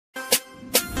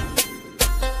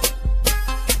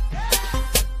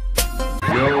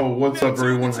what's up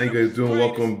everyone? How you guys doing?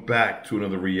 Welcome back to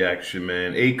another reaction,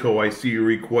 man. Aiko, I see your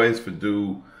request for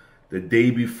do the day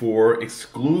before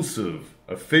exclusive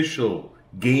official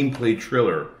gameplay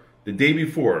trailer. The day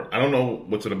before. I don't know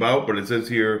what's it about, but it says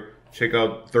here, check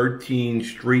out 13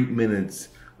 straight minutes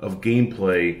of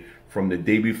gameplay from the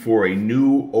day before, a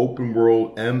new open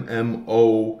world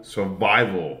MMO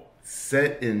survival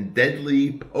set in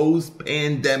deadly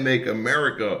post-pandemic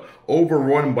America,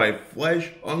 overrun by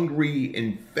flesh-hungry,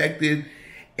 infected,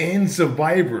 and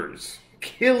survivors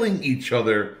killing each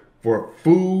other for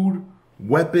food,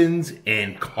 weapons,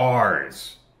 and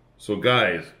cars. So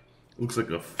guys, looks like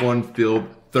a fun-filled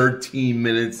 13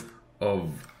 minutes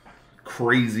of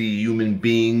crazy human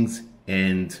beings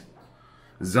and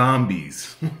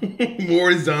zombies.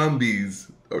 More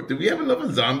zombies. Or do we have enough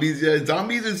of zombies yet?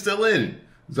 Zombies are still in.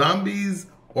 Zombies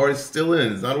are still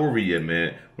in. It's not over yet,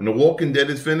 man. When The Walking Dead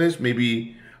is finished,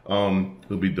 maybe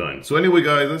it'll be done. So anyway,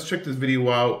 guys, let's check this video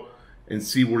out and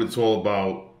see what it's all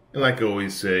about. And like I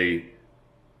always say,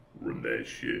 run that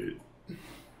shit.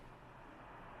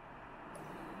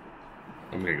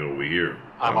 I'm gonna go over here.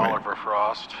 I'm Oliver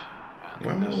Frost.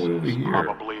 And this is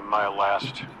probably my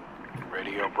last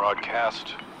radio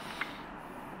broadcast.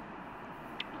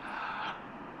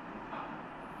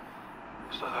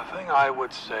 So the thing I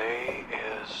would say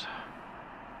is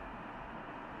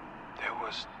there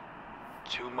was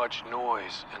too much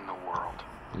noise in the world.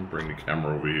 Let me bring the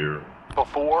camera over here.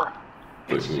 Before,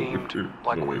 it seemed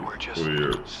like we were just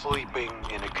sleeping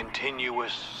in a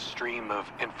continuous stream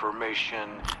of information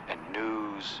and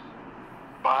news,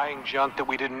 buying junk that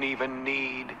we didn't even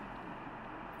need.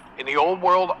 In the old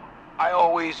world, I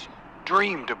always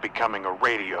dreamed of becoming a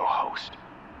radio host.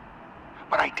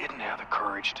 But I didn't have the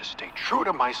courage to stay true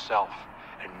to myself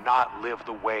and not live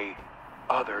the way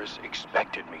others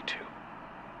expected me to.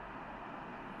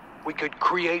 We could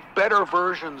create better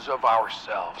versions of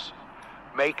ourselves,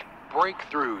 make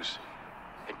breakthroughs,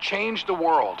 and change the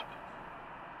world.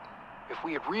 If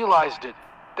we had realized it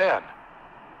then,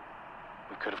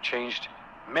 we could have changed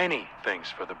many things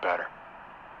for the better.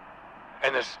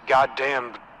 And this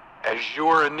goddamn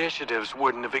Azure initiatives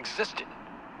wouldn't have existed.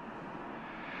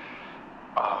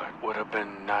 Oh, it would have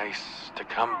been nice to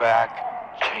come back,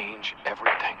 change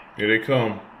everything. Here they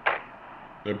come.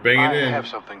 They're banging in. I have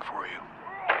something for you.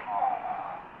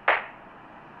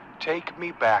 Take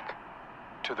me back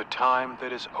to the time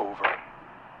that is over.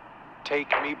 Take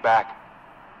me back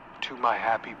to my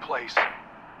happy place.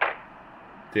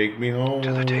 Take me home.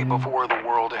 To the day before the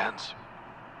world ends.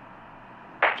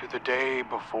 To the day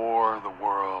before the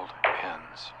world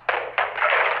ends.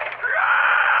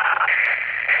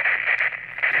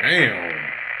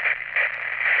 Damn.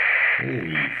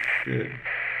 Holy shit.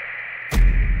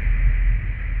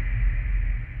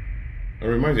 That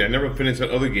reminds me, I never finished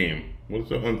that other game. What's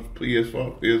that on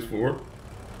PS4?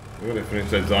 I gotta finish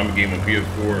that zombie game on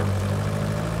PS4.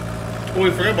 Totally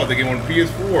forgot about the game on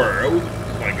PS4. Oh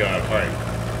my god, alright.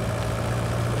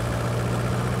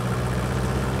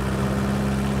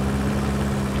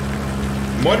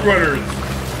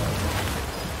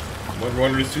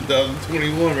 Mudrunners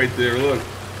 2021 right there, look.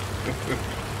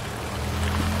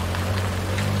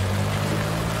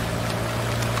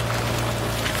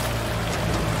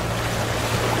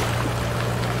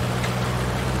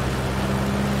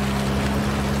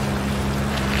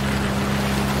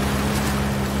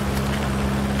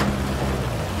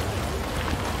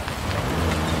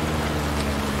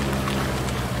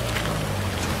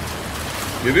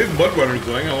 It is Mudrunners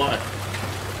though, I ain't gonna lie.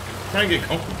 I'm trying to get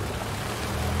comfortable.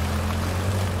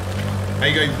 How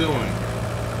you guys doing?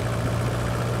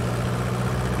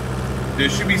 There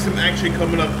should be some action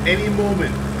coming up any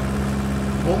moment.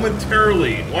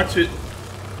 Momentarily. Watch it.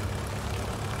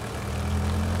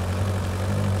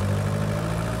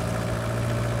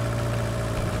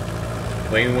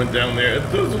 Plane went down there.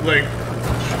 It does look like...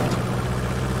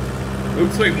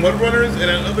 looks like Mudrunners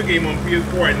and another game on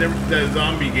PS4. That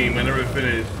zombie game I never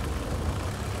finished.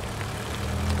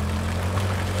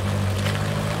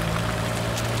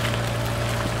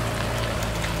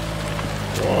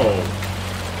 Whoa.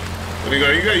 What do you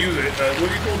got? You gotta use it. What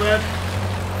do you call that?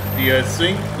 The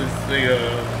sync? The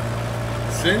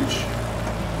cinch?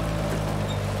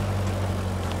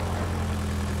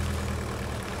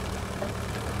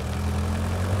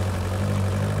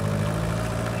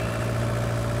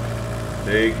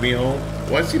 Take me home.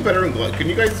 Well, I see better in glasses. Can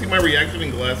you guys see my reaction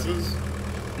in glasses?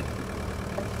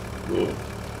 Cool.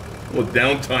 A little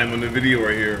downtime on the video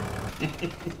right here.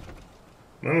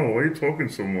 No, why are you talking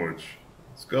so much?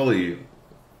 Scully,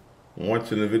 I'm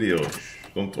watching the video. Shh,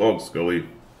 don't talk, Scully.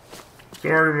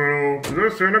 Sorry, Mel. Is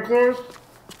that Santa Claus?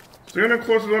 Santa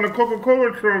Claus is on a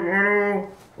Coca-Cola truck,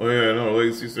 Arnold. Oh yeah, no,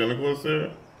 you see Santa Claus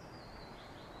there?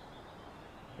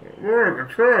 Look, a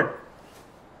truck.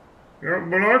 Got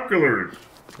binoculars.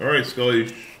 Alright,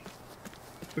 Scully.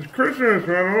 It's Christmas,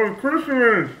 Arnold. It's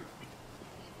Christmas.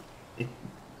 Yeah,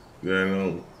 I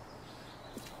know.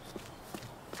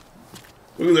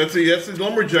 Look, that's the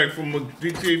lumberjack from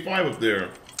GTA 5 up there.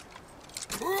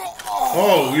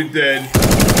 Oh, you're dead.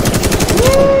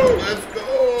 Woo! Let's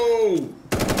go!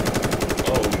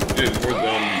 Oh, shit, more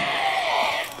zombies.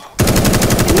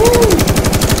 Woo!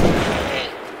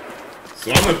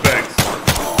 Sound effects.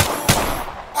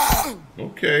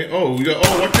 Okay. Oh, we got.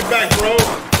 Oh, watch your back, bro.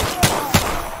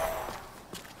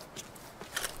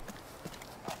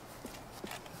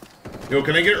 Yo,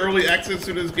 can I get early access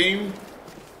to this game?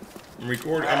 I'm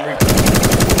recording.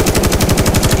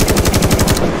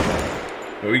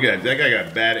 Oh, that guy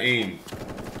got bad aim.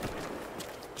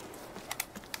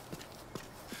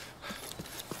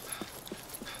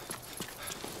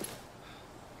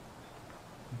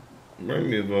 Remind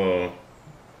me of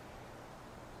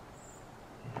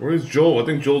where's Joel? I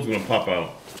think Joel's gonna pop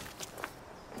out.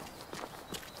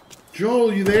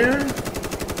 Joel, you there?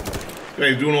 This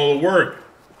guy's doing all the work.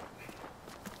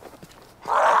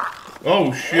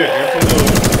 Oh shit!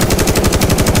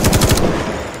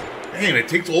 Damn, it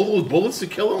takes all those bullets to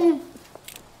kill him?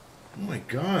 Oh my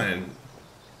god.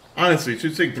 Honestly, it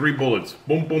should take 3 bullets.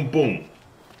 Boom, boom, boom.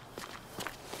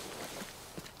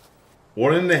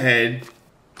 1 in the head,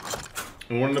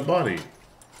 and 1 in the body.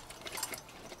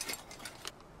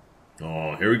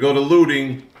 Oh, here we go to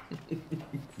looting.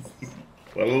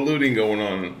 A lot of looting going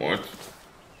on. Watch.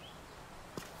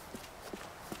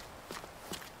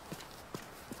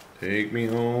 Take me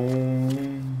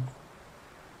home.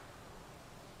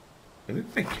 I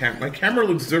think my camera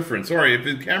looks different. Sorry, if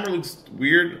the camera looks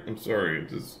weird, I'm sorry.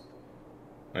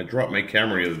 I dropped my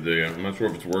camera the other day. I'm not sure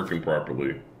if it's working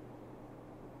properly.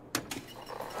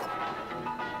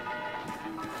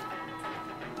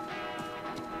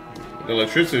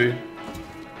 Electricity.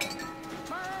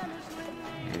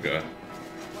 Okay.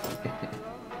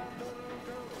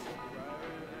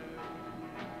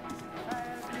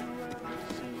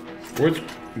 Where's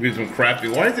do some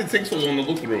crafting? Why does it take so long to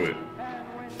look through it?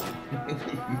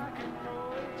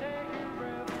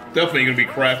 Definitely gonna be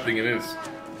crafting in this.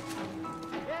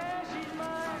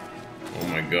 Oh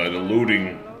my god, the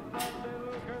looting.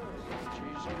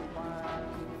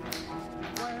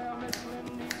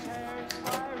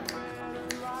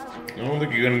 I don't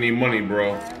think you're gonna need money,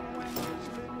 bro.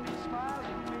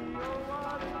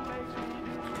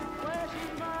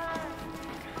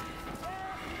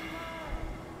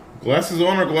 Glasses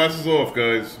on or glasses off,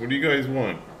 guys? What do you guys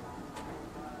want?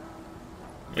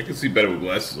 I can see better with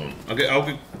glasses on. I'll get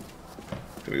a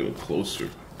little closer.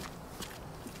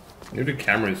 Maybe the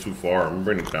camera is too far. I'm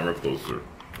bringing the camera closer.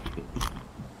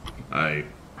 Aye.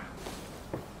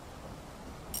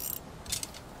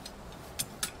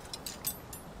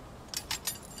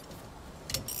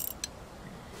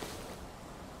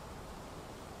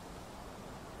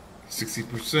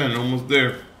 %, almost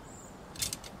there.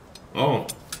 Oh,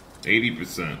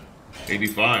 80%,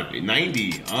 85,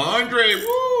 90, 100.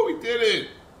 Woo! We did it.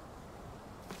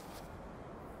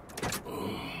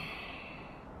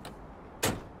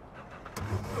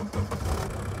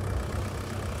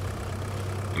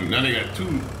 Now they got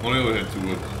 2. Oh, they only had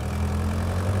 2.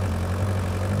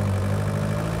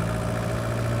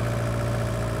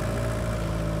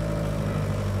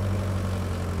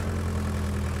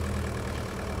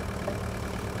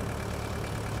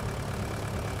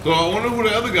 So I wonder who the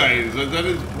other guy is. Is that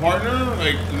his partner?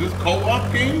 Like, is this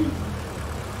co-op game?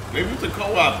 Maybe it's a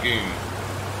co-op game.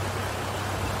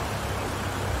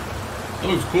 That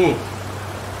looks cool.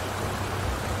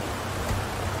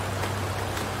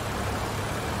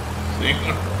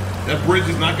 That bridge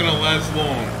is not gonna last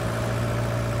long.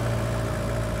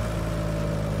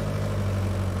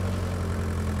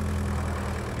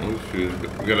 Oh shit!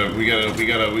 We got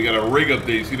a rig up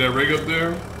there. You see that rig up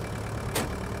there?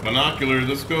 Binoculars.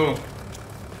 Let's go.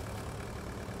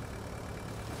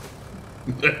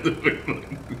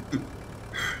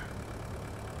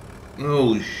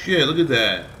 Oh shit! Look at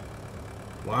that.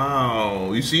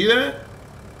 Wow! You see that?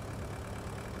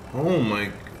 Oh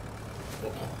my.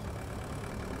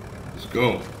 Let's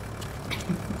go.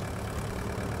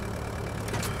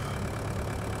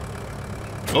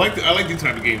 I like these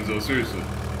type of games though, seriously.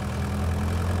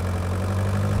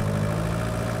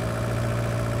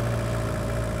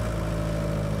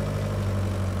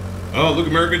 Oh, look,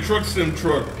 American Truck Sim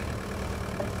Truck.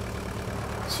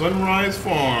 Sunrise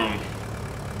Farm.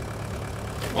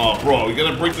 Oh, bro, you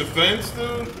gotta break the fence,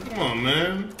 dude? Come on,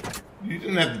 man. You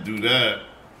didn't have to do that.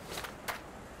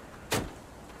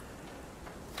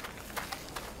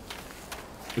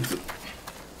 It's a,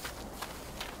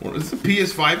 what is this, a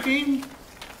PS5 game?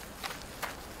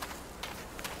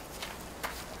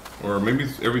 Or maybe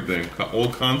it's everything.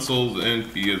 All consoles and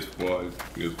PS5,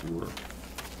 PS4.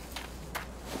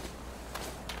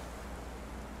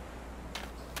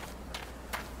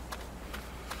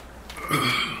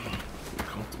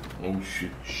 Oh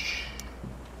shit. Shh.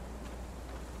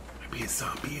 Might be a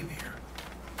zombie in here.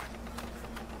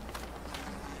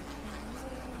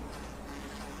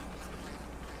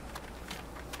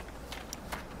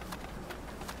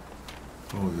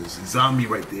 Oh, there's a zombie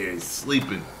right there. He's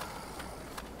sleeping.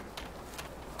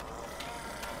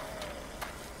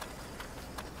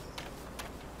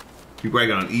 He probably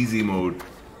got on easy mode.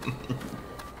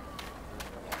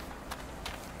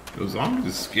 Those zombies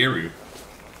are scary.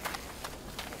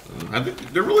 I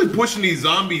think they're really pushing these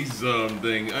zombies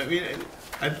thing. I mean,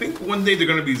 I think one day they're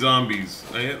gonna be zombies.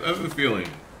 I have a feeling,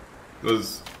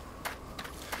 because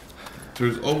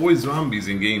there's always zombies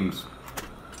in games.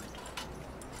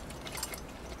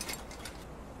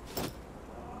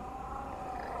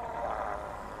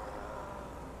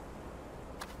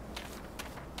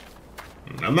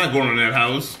 I'm not going in that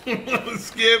house.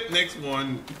 Skip, next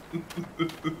one.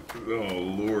 Oh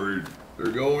Lord,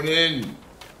 they're going in.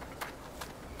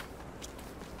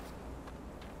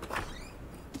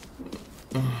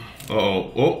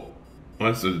 Oh,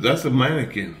 that's a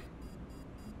mannequin.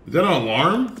 Is that an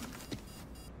alarm?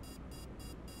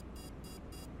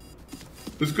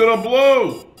 It's gonna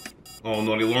blow. Oh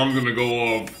no, the alarm's gonna go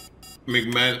off.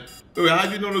 Wait,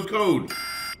 how'd you know the code?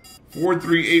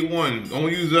 4381.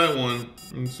 Don't use that one.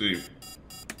 Let me see.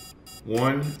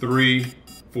 1, 3,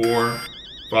 4,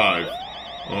 5.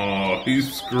 Oh,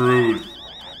 he's screwed.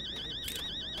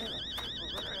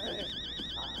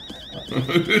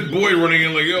 This boy running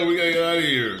in like, yo, we gotta get out of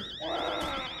here.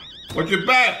 Watch your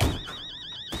back.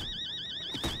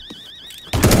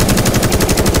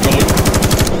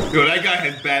 Oh, yo, that guy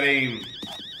has bad aim.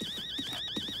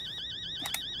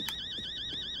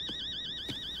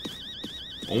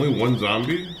 Only one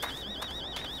zombie?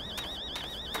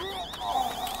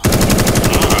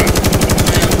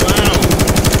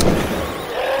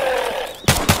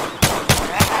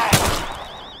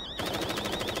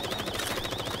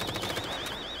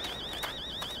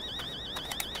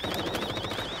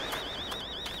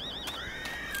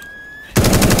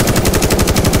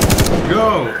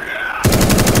 Go!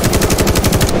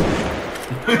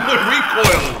 The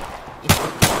recoil!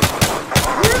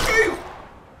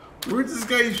 Where's this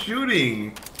guy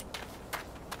shooting?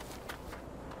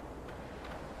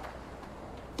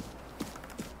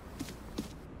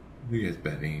 He has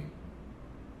bad aim.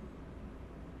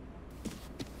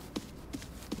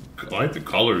 I like the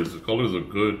colors. The colors are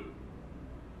good.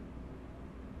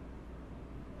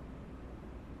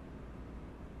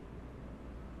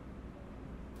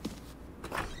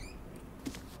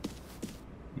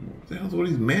 What the hell's all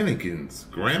these mannequins?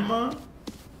 Grandma?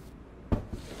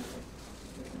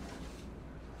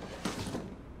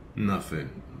 Nothing.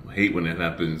 I hate when that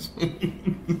happens.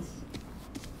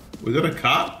 Was that a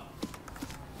cop?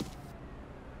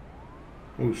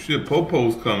 Oh shit,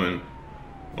 Popo's coming.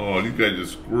 Oh, these guys are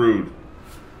screwed.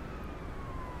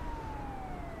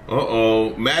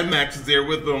 Uh-oh, Mad Max is there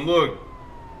with them, look.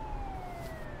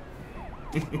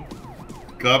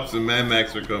 Cops and Mad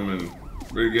Max are coming.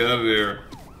 Better get out of there.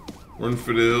 Run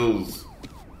for the hills.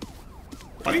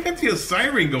 Why do you got the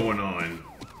siren going on?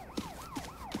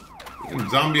 In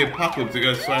zombie apocalypse, they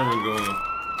got a siren going on.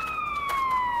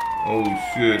 Oh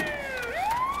shit.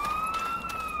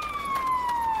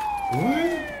 What?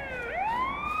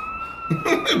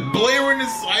 Blaring the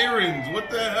sirens, what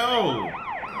the hell?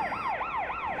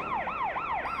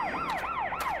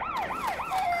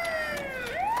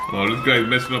 Oh, this guy's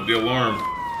messing up the alarm.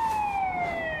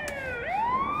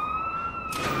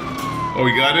 Oh,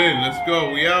 we got in, let's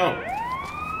go, we out.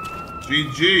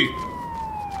 GG.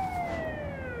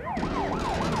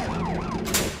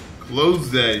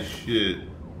 Close that shit.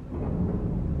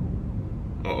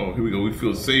 Uh-oh, here we go, we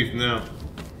feel safe now.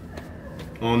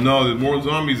 Oh no, there's more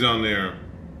zombies down there.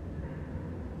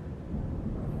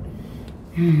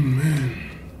 Man.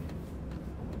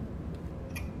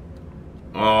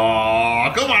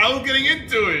 Oh, come on, I was getting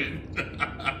into it.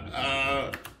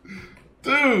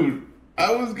 Dude,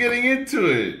 I was getting into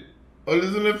it. Oh,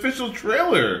 there's an official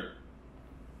trailer.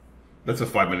 That's a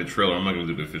 5-minute trailer. I'm not going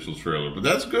to do the official trailer, but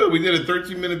that's good. We did a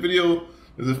 13-minute video.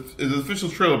 It's an official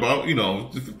trailer about, you know,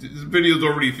 this video's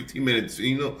already 15 minutes.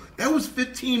 You know, that was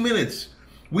 15 minutes.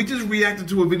 We just reacted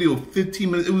to a video 15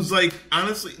 minutes. It was like,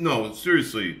 honestly, no,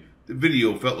 seriously. the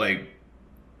video felt like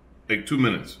 2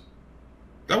 minutes.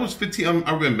 That was 15.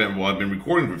 I've been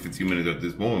recording for 15 minutes at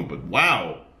this moment, but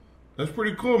wow, that's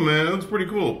pretty cool, man. That was pretty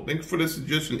cool. Thanks for the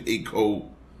suggestion, Aco.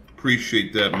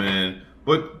 Appreciate that, man.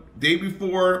 But day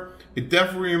before, it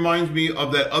definitely reminds me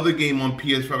of that other game on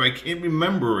PS5. I can't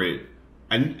remember it.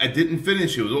 I didn't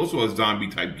finish it. It was also a zombie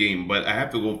type game, but I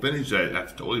have to go finish that. I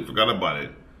totally forgot about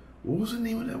it. What was the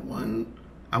name of that one?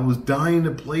 I was dying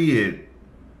to play it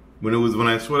when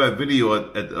I saw that video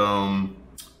at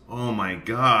oh my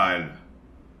god.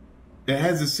 It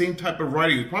has the same type of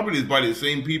writing. It's probably by the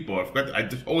same people. I forgot.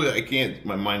 I can't.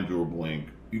 My mind drew a blank.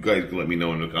 You guys can let me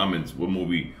know in the comments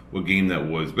what game that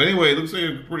was. But anyway, it looks like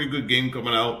a pretty good game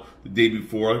coming out the day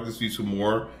before. I'd like to see some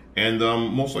more. And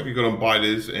most likely gonna buy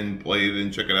this and play it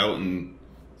and check it out and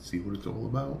see what it's all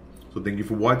about. So thank you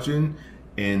for watching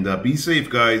and be safe,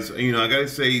 guys. You know, I gotta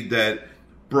say that,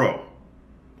 bro.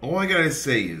 All I gotta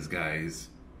say is, guys,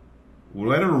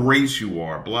 whatever race you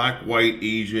are, black, white,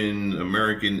 Asian,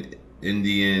 American,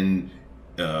 Indian,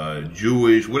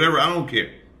 Jewish, whatever, I don't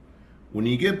care. When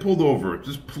you get pulled over,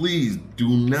 just please do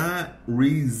not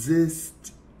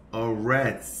resist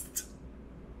arrest.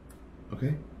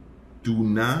 Okay? Do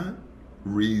not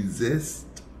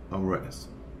resist arrest.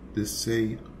 Just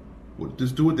say,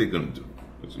 just do what they're gonna do.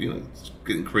 You know, it's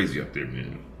getting crazy out there,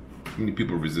 man. Too many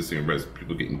people resisting arrest,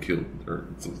 people getting killed, or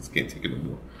just can't take it no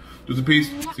more. Do some peace.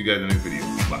 See you guys in the next video.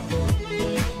 Bye.